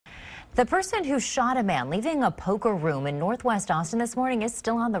The person who shot a man leaving a poker room in Northwest Austin this morning is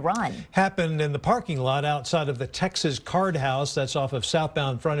still on the run. Happened in the parking lot outside of the Texas Card House. That's off of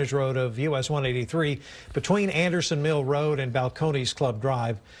southbound frontage road of US 183 between Anderson Mill Road and Balcones Club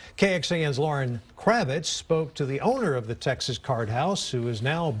Drive. KXAN's Lauren Kravitz spoke to the owner of the Texas Card House, who is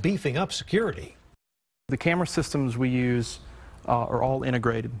now beefing up security. The camera systems we use are all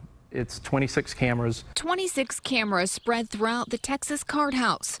integrated. It's 26 cameras. 26 cameras spread throughout the Texas Card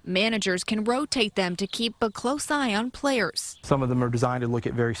House. Managers can rotate them to keep a close eye on players. Some of them are designed to look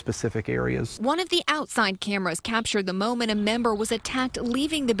at very specific areas. One of the outside cameras captured the moment a member was attacked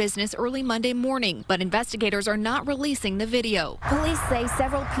leaving the business early Monday morning, but investigators are not releasing the video. Police say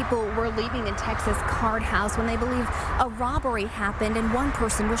several people were leaving the Texas Card House when they believe a robbery happened and one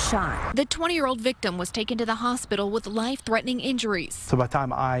person was shot. The 20-year-old victim was taken to the hospital with life-threatening injuries. So by the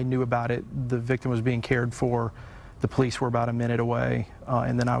time I knew about it, the victim was being cared for. The police were about a minute away,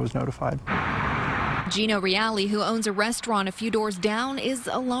 and then I was notified. Gino Reale, who owns a restaurant a few doors down, is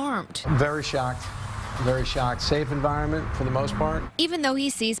alarmed. Very shocked. Very shocked. Safe environment for the most part. Even though he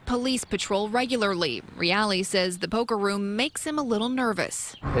sees police patrol regularly, Reale says the poker room makes him a little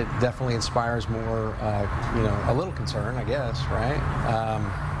nervous. It definitely inspires more, a little concern, I guess,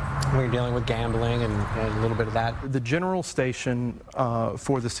 right? When you're dealing with gambling and a little bit of that. The general station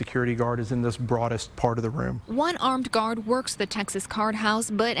for the security guard is in this broadest part of the room. One armed guard works the Texas Card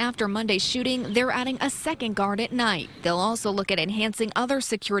House, but after Monday's shooting, they're adding a second guard at night. They'll also look at enhancing other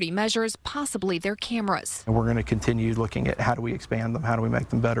security measures, possibly their cameras. And we're going to continue looking at how do we expand them, how do we make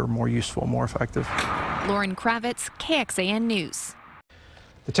them better, more useful, more effective. Lauren Kravitz, KXAN News.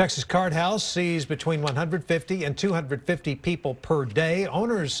 The Texas Card House sees between 150 and 250 people per day.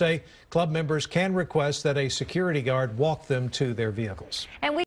 Owners say club members can request that a security guard walk them to their vehicles. And we